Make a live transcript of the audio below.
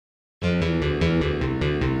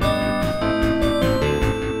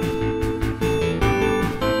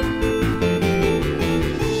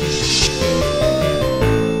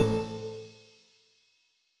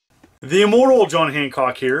The immortal John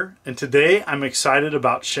Hancock here, and today I'm excited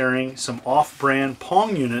about sharing some off-brand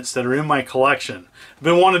Pong units that are in my collection. I've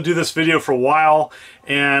been wanting to do this video for a while,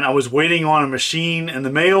 and I was waiting on a machine in the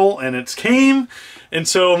mail, and it's came, and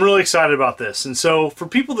so I'm really excited about this. And so for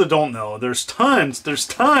people that don't know, there's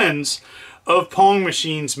tons of Pong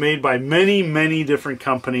machines made by many different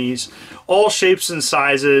companies, all shapes and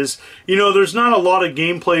sizes. You know, there's not a lot of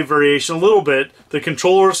gameplay variation, a little bit. The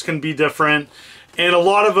controllers can be different, and a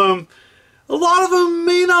lot of them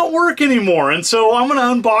may not work anymore. And so I'm gonna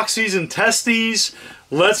unbox these and test these.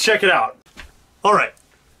 Let's check it out. All right,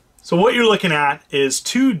 so what you're looking at is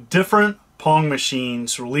two different Pong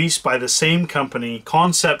machines released by the same company,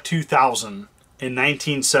 Concept 2000, in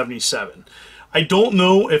 1977. I don't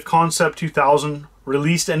know if Concept 2000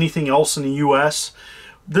 released anything else in the US.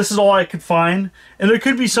 This is all I could find, and there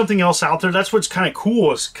could be something else out there. That's what's kind of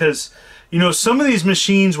cool, is because, you know, some of these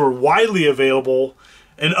machines were widely available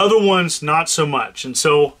and other ones not so much. And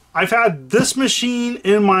so I've had this machine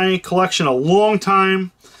in my collection a long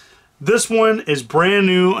time. This one is brand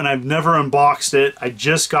new and I've never unboxed it. I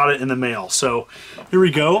just got it in the mail. So here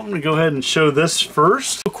we go. I'm gonna go ahead and show this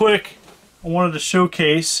first. Real quick, I wanted to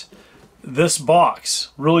showcase this box.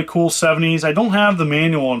 Really cool 70s. I don't have the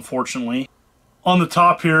manual, unfortunately. On the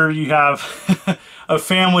top here you have a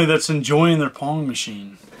family that's enjoying their Pong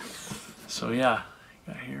machine. So yeah,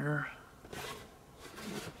 got here,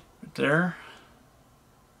 right there.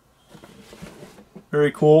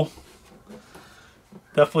 Very cool.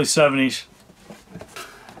 Definitely 70s.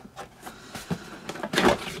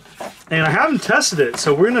 And I haven't tested it,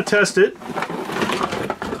 so we're gonna test it.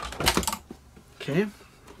 Okay.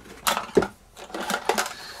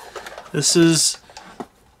 This is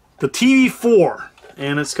the TV4,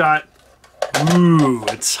 and it's got, ooh,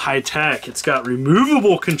 it's high tech. It's got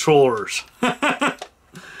removable controllers.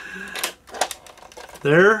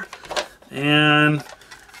 There, and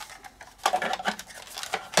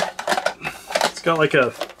it's got like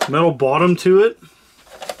a metal bottom to it.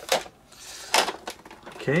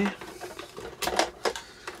 Okay.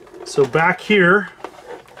 So back here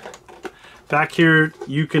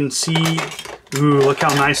you can see, ooh, look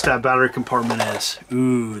how nice that battery compartment is.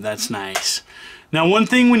 Ooh, that's nice. Now, one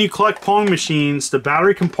thing when you collect Pong machines, the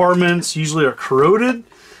battery compartments usually are corroded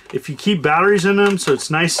if you keep batteries in them, so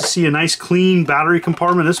it's nice to see a nice clean battery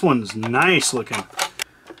compartment. This one's nice looking.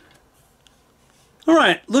 All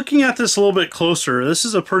right, looking at this a little bit closer, this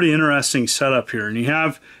is a pretty interesting setup here. And you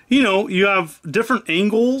have, you have different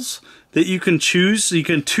angles that you can choose. So you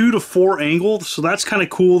can 2 to 4 angle, so that's kind of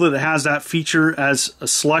cool that it has that feature as a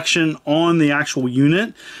selection on the actual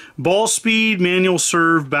unit. Ball speed, manual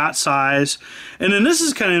serve, bat size. And then this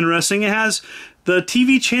is kind of interesting. It has the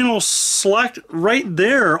TV channel select right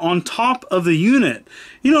there on top of the unit.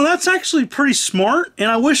 You know, that's actually pretty smart, and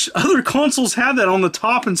I wish other consoles had that on the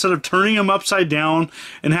top instead of turning them upside down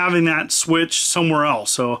and having that switch somewhere else.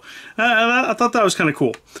 So I thought that was kind of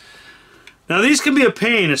cool. Now, these can be a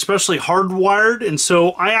pain, especially hardwired, and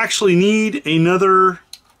so I actually need another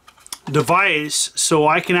device so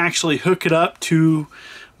I can actually hook it up to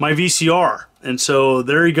my VCR. And so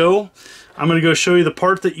there you go. I'm going to go show you the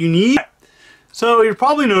part that you need. So you're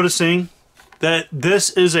probably noticing that this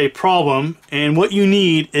is a problem, and what you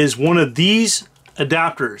need is one of these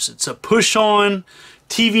adapters. It's a push-on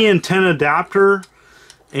TV antenna adapter,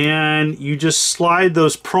 and you just slide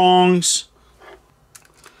those prongs.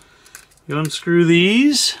 You unscrew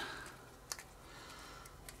these.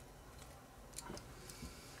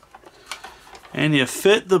 And you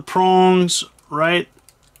fit the prongs right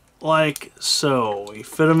like so. You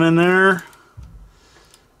fit them in there.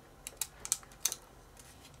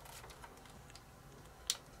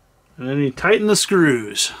 And then you tighten the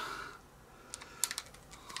screws.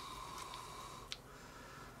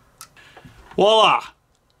 Voila!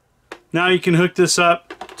 Now you can hook this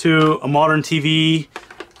up to a modern TV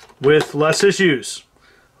with less issues.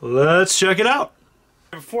 Let's check it out.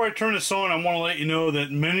 Before I turn this on, I want to let you know that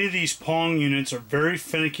many of these Pong units are very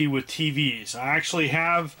finicky with TVs. I actually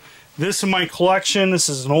have this in my collection. This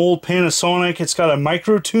is an old Panasonic. It's got a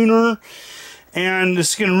micro tuner, and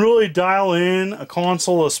this can really dial in a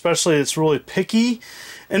console, especially it's really picky.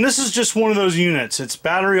 And this is just one of those units. It's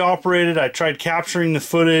battery operated. I tried capturing the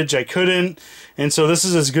footage, I couldn't, and so this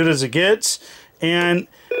is as good as it gets. And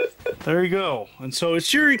there you go. And so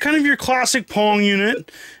it's your kind of your classic Pong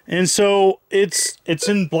unit, and so it's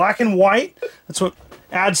in black and white. That's what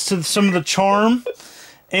adds to some of the charm.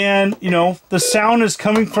 And you know, the sound is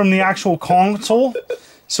coming from the actual console,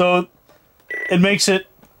 so it makes it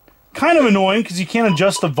kind of annoying because you can't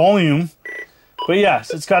adjust the volume. But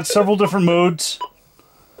yes, it's got several different modes.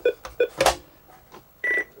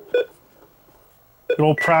 Good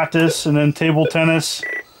old practice, and then table tennis.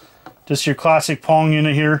 Just your classic Pong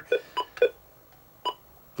unit here.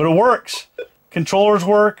 But it works. Controllers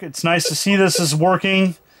work. It's nice to see this is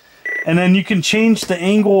working. And then you can change the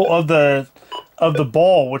angle of the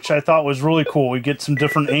ball, which I thought was really cool. We get some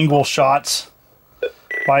different angle shots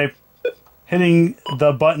by hitting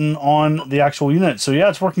the button on the actual unit. So yeah,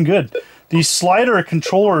 it's working good. These slider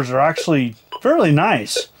controllers are actually fairly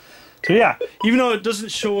nice. So yeah, even though it doesn't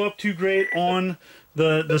show up too great on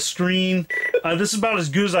the screen, this is about as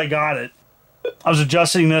good as I got it. I was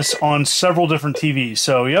adjusting this on several different TVs.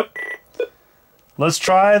 So yep, let's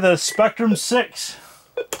try the Spectrum 6.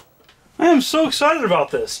 I am so excited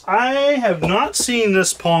about this. I have not seen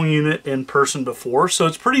this Pong unit in person before, so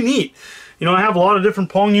it's pretty neat. You know, I have a lot of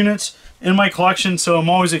different Pong units in my collection, so I'm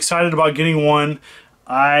always excited about getting one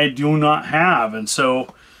I do not have. And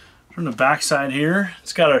so, from the back side here,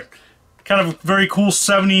 it's got a kind of very cool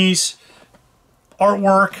 70s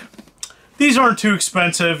artwork. These aren't too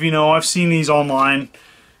expensive, you know, I've seen these online,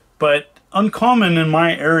 but uncommon in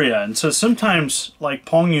my area. And so sometimes, like,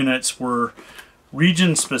 Pong units were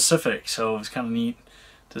region specific, so it's kind of neat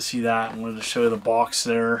to see that. I wanted to show you the box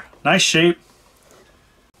there. Nice shape.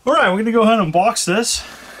 Alright, we're going to go ahead and box this.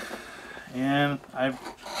 And I've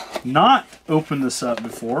not opened this up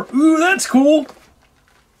before. Ooh, that's cool!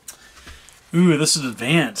 Ooh, this is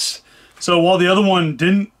advanced. So while the other one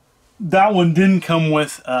didn't, that one didn't come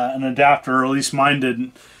with an adapter, or at least mine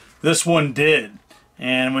didn't, this one did.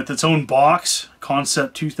 And with its own box,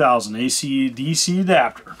 Concept 2000 AC/DC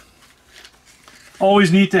adapter.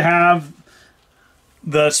 Always neat to have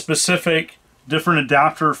the specific different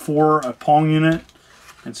adapter for a Pong unit,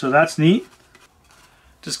 and so that's neat.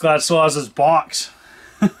 Just glad it still has this box.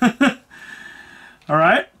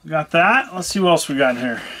 Alright, got that. Let's see what else we got in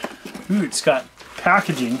here. Ooh, it's got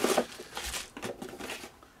packaging.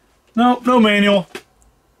 No, no manual.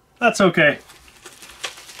 That's okay.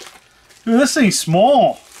 Ooh, this thing's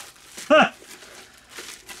small.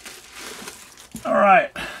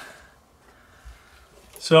 Alright.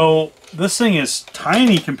 So this thing is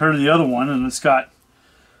tiny compared to the other one, and it's got,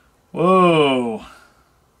 whoa,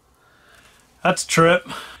 that's a trip.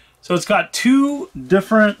 So it's got two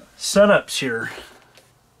different setups here.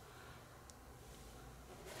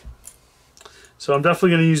 So I'm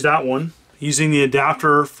definitely going to use that one, using the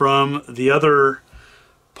adapter from the other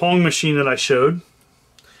Pong machine that I showed.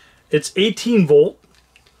 It's 18 volt.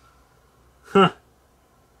 Huh.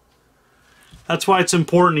 That's why it's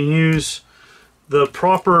important to use the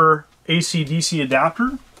proper AC/DC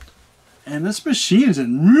adapter. And this machine is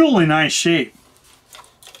in really nice shape.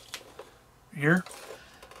 Here.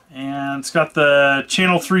 And it's got the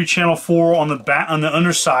channel 3, channel 4 on the back, on the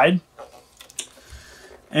underside.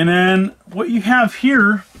 And then what you have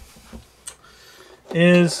here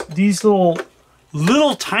is these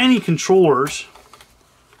little tiny controllers.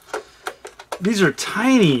 These are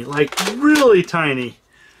tiny, like really tiny.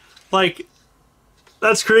 Like,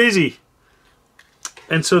 that's crazy.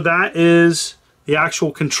 And so that is the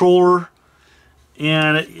actual controller,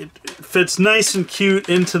 and it fits nice and cute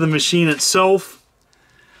into the machine itself.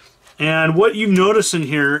 And what you notice in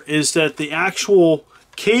here is that the actual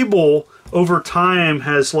cable over time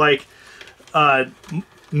has like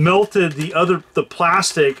melted the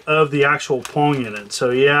plastic of the actual Pong unit. So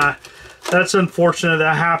yeah, that's unfortunate.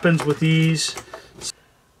 That happens with these.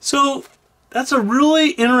 So that's a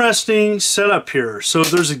really interesting setup here. So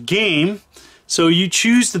there's a game. So you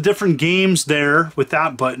choose the different games there with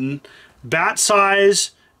that button, bat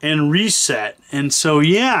size and reset. And so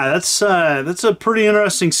yeah, that's a pretty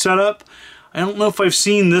interesting setup. I don't know if I've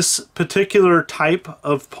seen this particular type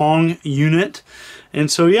of Pong unit. And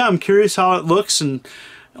so yeah, I'm curious how it looks and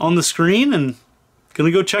on the screen, and gonna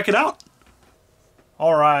go check it out.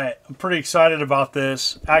 All right, I'm pretty excited about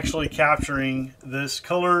this, actually capturing this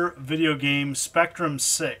color video game Spectrum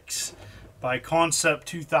 6 by Concept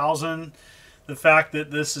 2000. The fact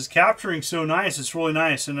that this is capturing so nice, it's really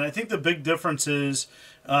nice. And I think the big difference is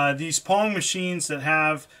these Pong machines that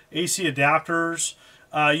have AC adapters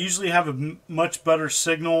usually have a much better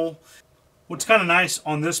signal. What's kind of nice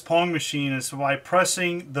on this Pong machine is by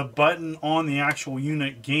pressing the button on the actual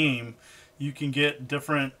unit game, you can get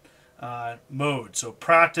different modes. So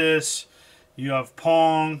practice, you have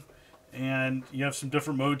Pong, and you have some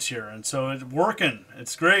different modes here. And so it's working.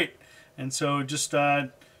 It's great. And so just go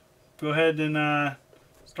ahead and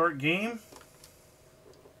start game.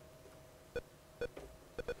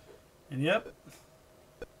 And yep,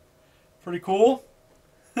 pretty cool.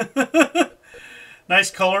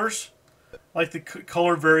 Nice colors. Like the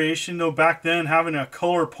color variation, though. Back then, having a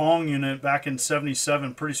color Pong unit back in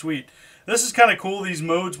 '77, pretty sweet. This is kind of cool. These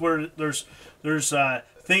modes where there's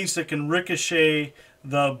things that can ricochet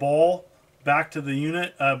the ball back to the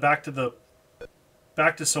unit, back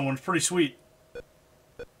to someone. Pretty sweet.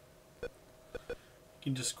 You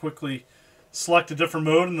can just quickly select a different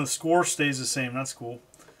mode and the score stays the same. That's cool.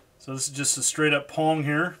 So this is just a straight up Pong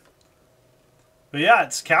here. But yeah,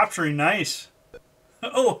 it's capturing nice.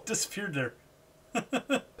 Oh, it disappeared there.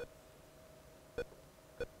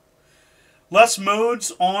 Less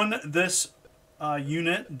modes on this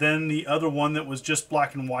unit than the other one that was just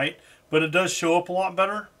black and white, but it does show up a lot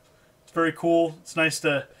better. It's very cool. It's nice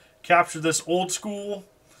to capture this old school.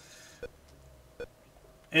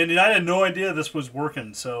 And I had no idea this was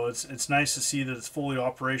working, so it's nice to see that it's fully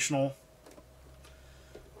operational.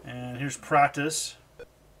 And here's practice.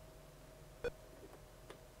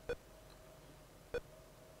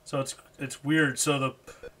 So it's weird. So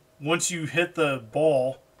once you hit the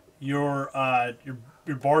ball, your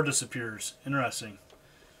bar disappears. Interesting.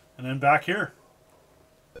 And then back here.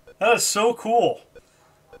 That is so cool.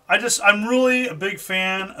 I'm really a big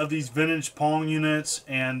fan of these vintage Pong units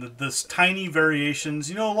and this tiny variations.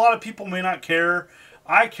 You know, a lot of people may not care.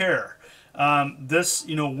 I care. This,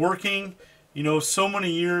 you know, working, you know, so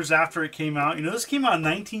many years after it came out. You know, this came out in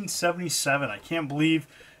 1977. I can't believe,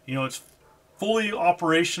 you know, it's fully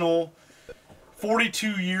operational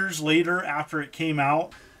 42 years later after it came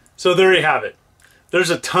out. So there you have it.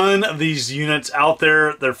 There's a ton of these units out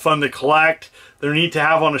there. They're fun to collect. They're neat to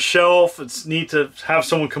have on a shelf. It's neat to have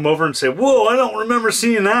someone come over and say, whoa, I don't remember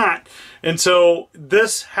seeing that. And so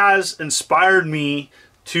this has inspired me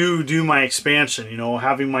to do my expansion, you know,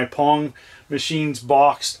 having my Pong machines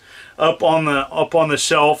boxed up on the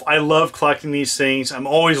shelf. I love collecting these things. I'm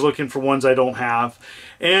always looking for ones I don't have.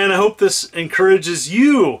 And I hope this encourages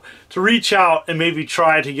you to reach out and maybe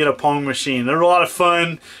try to get a Pong machine. They're a lot of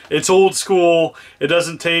fun. It's old school. It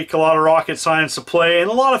doesn't take a lot of rocket science to play,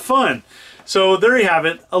 and a lot of fun. So there you have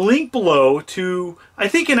it. A link below to, I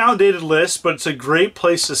think, an outdated list, but it's a great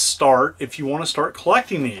place to start if you want to start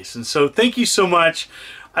collecting these. And so thank you so much.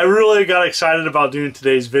 I really got excited about doing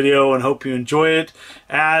today's video and hope you enjoy it,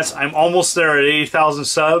 as I'm almost there at 80,000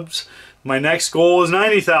 subs. My next goal is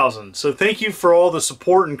 90,000. So thank you for all the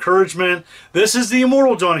support and encouragement. This is the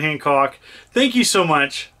Immortal John Hancock. Thank you so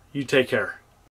much. You take care.